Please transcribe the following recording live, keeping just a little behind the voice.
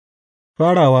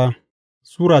Farawa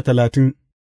Sura 30.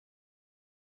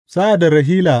 Sa'ad da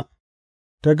Rahila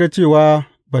ta ga cewa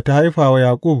ba ta haifa wa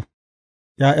Yaƙub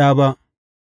 ’ya'ya ba,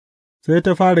 sai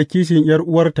ta fara kishin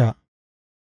 ’yar'uwarta,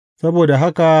 saboda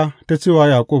haka ta ce wa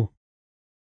Yaƙub,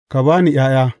 Ka ba ni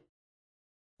 ’ya'ya,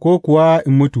 ko kuwa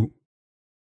in mutu.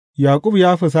 Yaƙub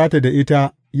ya fusata da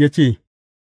ita ya ce,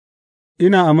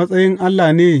 Ina a matsayin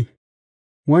Allah ne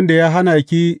wanda ya hana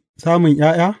ki samun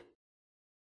 ’ya'ya?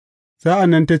 Sa'an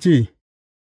nan ta ce,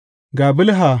 Ga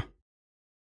Bilha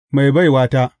mai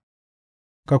baiwata,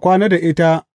 ka kwana da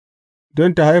ita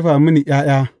don ta haifa mini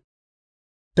 ’ya'ya,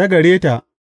 ta gare ta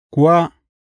kuwa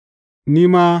ni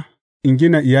ma in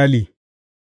gina iyali.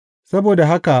 Saboda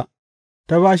haka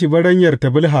ta ba shi baranyarta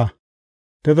Bilha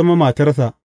ta zama matarsa,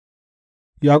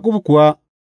 Yaƙub kuwa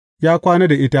ya kwana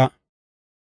da ita,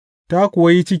 ta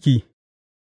kuwa yi ciki,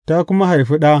 ta kuma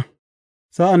haifi ɗa.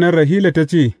 Sa'an nan Rahila ta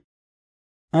ce,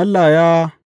 Allah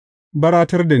ya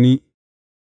baratar da ni,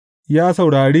 ya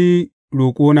saurari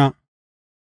roƙona,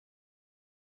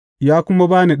 ya kuma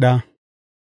ba ni ɗa,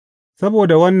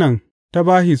 saboda wannan ta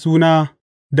ba shi suna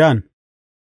Dan.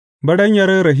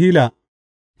 Baranyar Rahila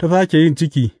ta sāke yin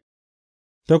ciki,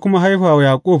 ta kuma haifa wa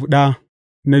Yaƙub ɗa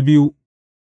na biyu.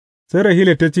 Sai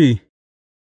Rahila ta ce,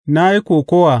 Na yi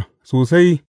kokawa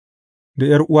sosai da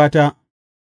 ’yar'uwata,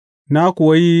 na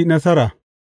kuwa yi nasara,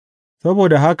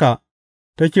 saboda haka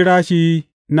ta kira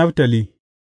shi Naftali.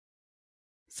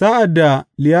 Sa'ad da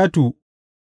Liyatu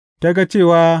ta ga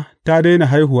cewa ta daina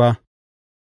haihuwa,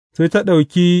 sai ta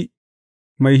ɗauki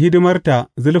mai hidimarta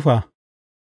Zilfa,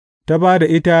 ta ba da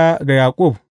ita ga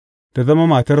Yaƙub ta zama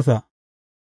matarsa.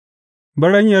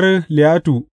 Baranyar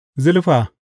Liyatu Zilfa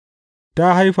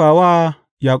ta haifa wa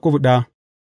Yaƙub ɗa,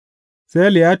 sai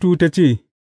Liyatu ta ce,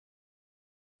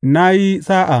 Na yi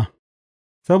sa'a,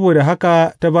 saboda haka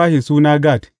ta ba shi suna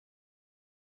Gad.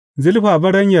 Zilfa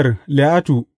baranyar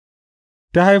Liyatu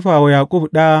ta haifa wa Yaƙub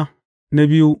ɗa na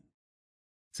biyu,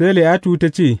 sai Liyatu ta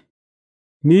ce,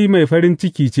 Ni mai farin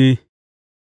ciki ce,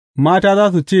 mata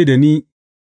za su ce da ni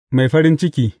mai farin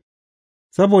ciki,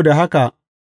 saboda haka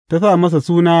ta sa masa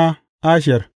suna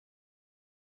Asher.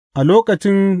 A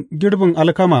lokacin girbin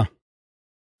alkama,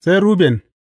 sai Ruben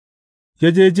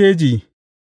ya je jeji,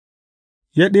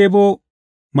 ya ɗebo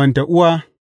mantauwa,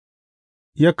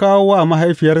 ya kawo wa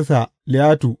mahaifiyarsa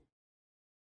Liyatu.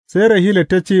 Sai Rahila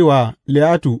ta ce wa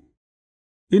Liyatu,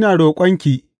 Ina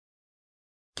roƙonki,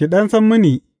 ki ɗan san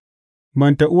mini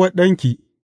mantauwar ɗanki,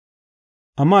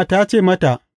 amma ta ce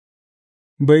mata,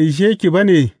 Bai ishe ki ba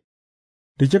ne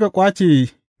da kika ƙwace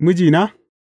mijina,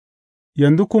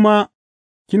 yanzu kuma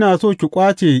kina so ki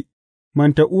ƙwace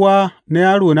mantauwa na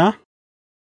yarona?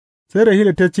 Sai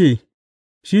Rahila ta ce,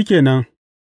 Shi ke nan,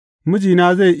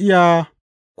 mijina zai iya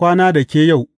kwana da ke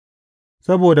yau,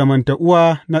 saboda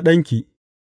mantauwa na ɗanki.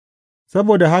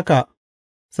 Saboda haka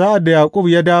sa'ad da Yaƙub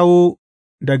ya dawo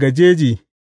daga jeji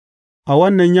a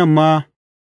wannan yamma,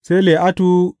 sai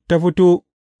Liyatu ta fito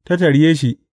ta tarye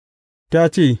shi, ta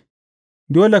ce,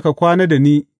 Dole ka kwana da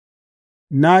ni,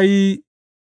 na yi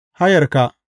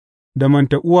hayarka da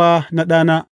mantauwa na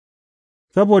ɗana.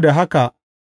 Saboda haka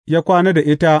ya kwana da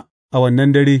ita a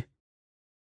wannan dare.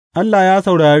 Allah ya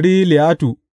saurari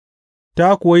Liyatu,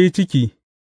 ta kuwa yi ciki,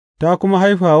 ta kuma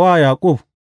haifa wa Yaƙub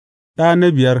ɗa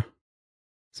na biyar.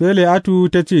 Sai Liyatu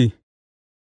ta ce,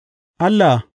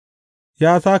 Allah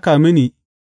ya sāka mini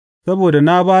saboda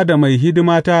na ba da mai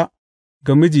hidimata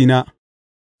ga mijina,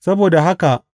 saboda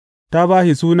haka ta ba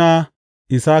shi suna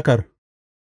Issakar.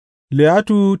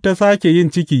 Liyatu ta sāke yin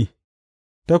ciki,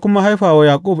 ta kuma haifa wa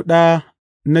Yaƙub ɗa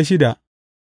na shida.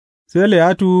 Sai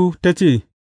Liyatu ta ce,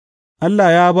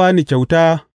 Allah ya ba ni kyauta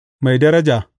mai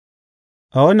daraja,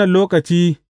 a wannan lokaci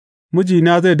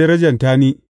mijina zai darjanta ni,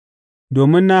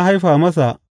 domin na haifa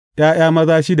masa ’ya'ya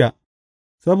maza shida.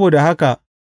 Saboda haka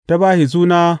ta ba shi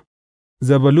suna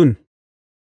Zebulun.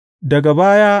 Daga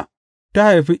baya ta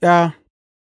haifi ’ya,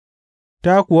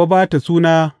 ta kuwa ba ta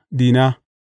suna Dina.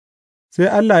 Sai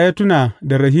Allah ya tuna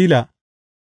da Rahila,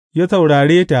 ya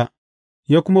saurare ta,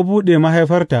 ya kuma buɗe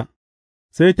mahaifarta,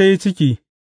 sai ta yi ciki,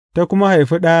 ta kuma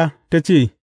haifi ɗa, ta ce,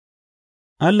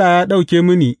 Allah ya ɗauke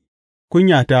mini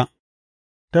kunyata,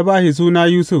 ta ba shi suna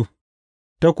Yusuf,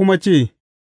 ta kuma ce,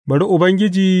 Bari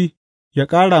Ubangiji yă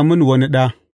ƙara mini wani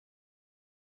ɗa.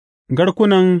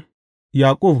 Garkunan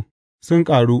Yaƙub sun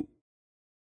ƙaru.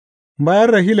 Bayan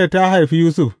Rahila ta haifi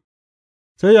Yusuf,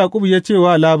 sai Yaƙub ya ce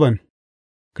wa Laban,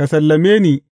 Ka sallame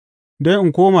ni don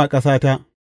in koma ƙasata,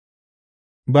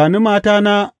 ba ni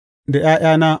matana da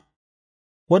 ’ya'yana,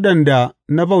 waɗanda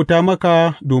na bauta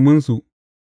maka dominsu,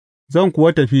 zan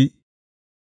kuwa tafi,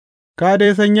 ka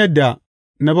dai san yadda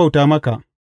na bauta maka.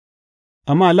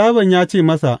 Amma Laban ya ce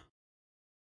masa,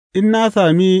 in na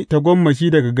sami tagomashi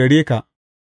daga gare ka,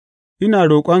 ina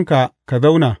roƙonka ka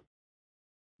zauna;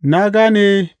 na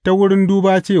gane ta wurin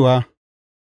duba cewa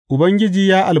Ubangiji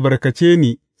ya albarkace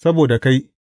ni saboda kai,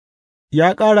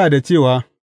 ya ƙara da cewa,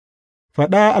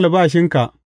 Faɗa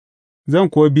albashinka, zan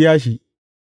kuwa biya shi.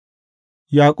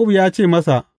 Yaƙub ya ce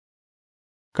masa,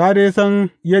 Ka dai san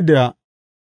yadda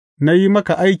na yi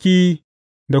maka aiki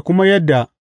da kuma yadda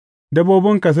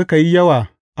dabbobinka suka yi yawa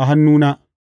a hannuna,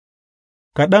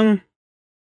 kaɗan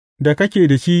da kake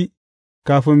da shi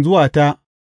kafin zuwata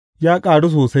ya ƙaru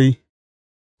sosai,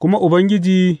 kuma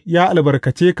Ubangiji ya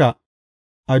albarkace ka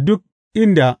a duk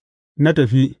inda na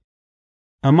tafi,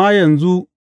 amma yanzu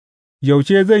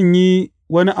yaushe zan yi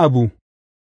wani abu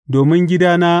domin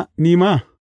gidana ni ma?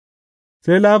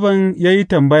 Sai Laban ya yi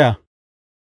tambaya,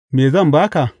 Me zan ba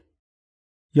ka?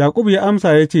 Yaƙub ya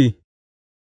amsa ya ce,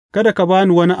 Kada ka ba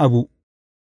ni wani abu,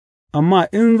 amma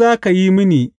in za ka yi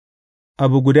mini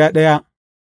abu guda ɗaya,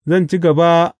 zan ci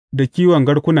gaba da kiwon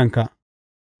garkunanka,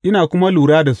 ina kuma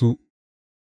lura da su.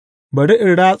 Bari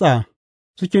in ratsa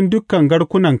cikin dukan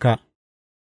garkunanka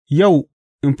yau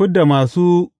in fid da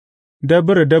masu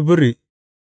dabbire dabbire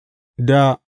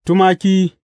da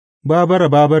tumaki babare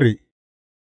babare,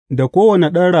 da kowane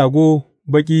ɗan rago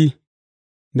baƙi,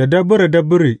 da dabbire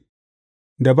dabbire,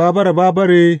 da babare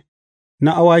babare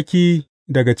na awaki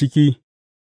daga ciki,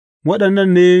 waɗannan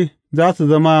ne za su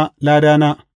zama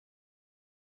ladana,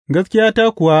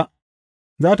 gaskiyata kuwa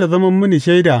za tă zama mini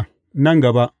shaida nan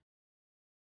gaba,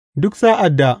 duk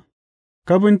sa'ad da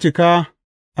ka bincika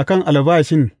a kan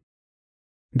albashin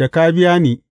da ka biya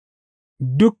ni,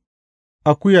 duk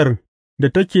akuyar da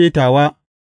take tawa,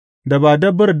 da ba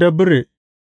dabbire dabbire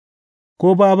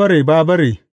ko babare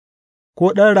babare, ko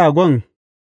ɗan ragon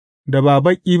da ba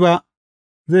baƙi ba,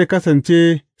 zai kasance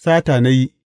sata na yi.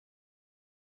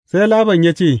 Sai Laban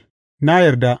ya ce, Na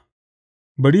yarda,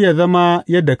 bari yă zama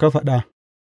yadda ka faɗa.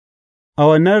 A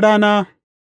wannan rana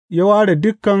ya ware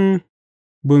dukan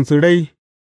bunsurai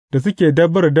da suke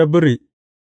dabbire dabbire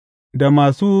da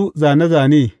masu zāne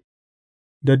zāne,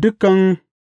 da dukan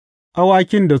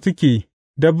awakin da suke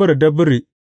dabbire dabbire,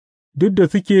 duk da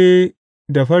suke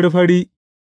da fari fari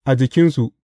a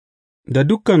jikinsu, da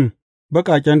dukan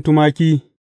baƙaƙen tumaki,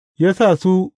 ya sa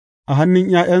su a hannun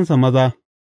 ’ya'yansa maza,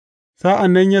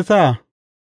 sa'an nan ya sa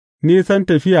nisan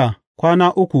tafiya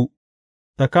kwana uku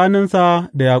tsakaninsa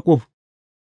da Yaƙub,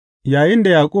 yayinda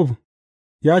Yaƙub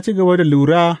ya ci gaba da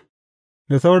lura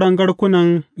da sauran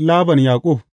garkunan Laban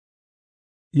Yaƙub,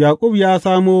 Yaƙub ya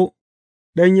samo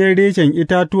ɗanyen reshen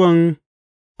itatuwan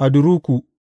al'uruku,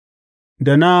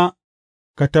 da na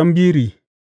katambiri,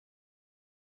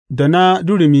 da na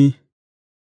durumi,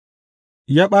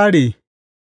 ya ɓare,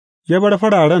 ya bar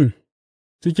fararen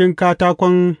cikin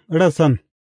katakon rassan,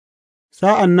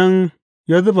 sa'an nan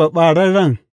ya zuba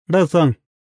ɓararren rassan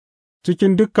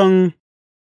cikin dukan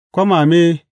kwamame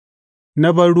na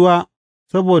banruwa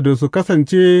saboda su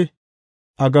kasance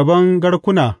a gaban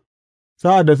garkuna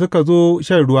sa'ad da suka zo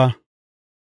shan ruwa,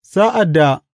 sa'ad da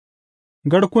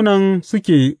garkunan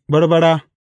suke barbara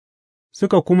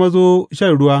suka kuma zo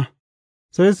shan ruwa,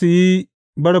 sai su yi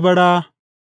barbara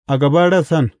a gaban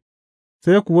rassan,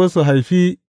 sai kuwa su haifi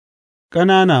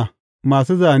ƙanana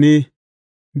masu zane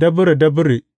dabbire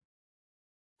dabbire,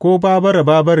 ko babare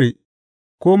babare,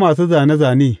 ko masu zāne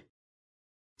zāne.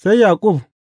 Sai Yaƙub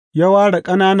ya ware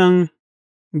ƙananan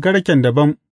garken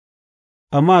dabam,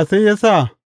 amma sai ya sa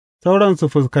sauran su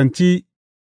fuskanci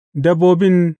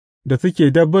dabbobin da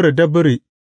suke dabbire dabbire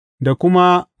da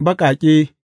kuma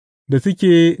baƙaƙe da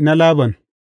suke na Laban,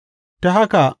 ta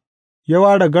haka ya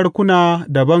ware garkuna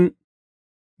dabam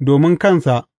domin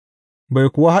kansa, bai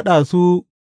kuwa haɗa su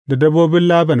da dabbobin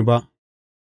Laban ba.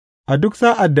 A duk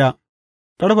sa'ad da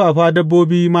ƙarfafa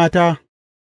dabbobi mata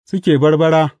suke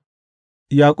barbara,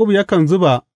 Yaƙub yakan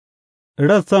zuba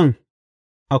rassan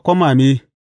a kwamame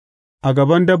a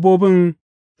gaban dabbobin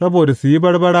saboda su yi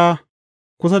barbara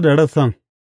kusa da rassan,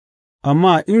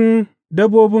 amma in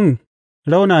dabbobin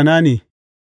raunana ne,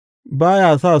 ba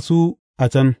ya sa su a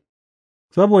can,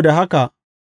 saboda haka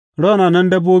raunanan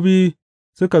dabbobi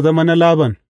suka zama na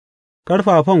Laban,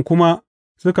 ƙarfafan kuma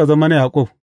suka zama na Yaƙub,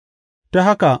 ta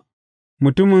haka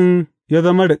mutumin ya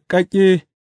zama riƙaƙƙe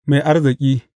mai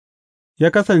arziki, ya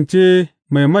kasance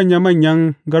mai manya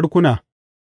manyan garkuna,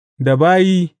 da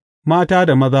bayi mata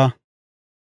da maza,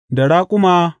 da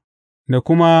raƙuma da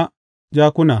kuma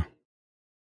jakuna.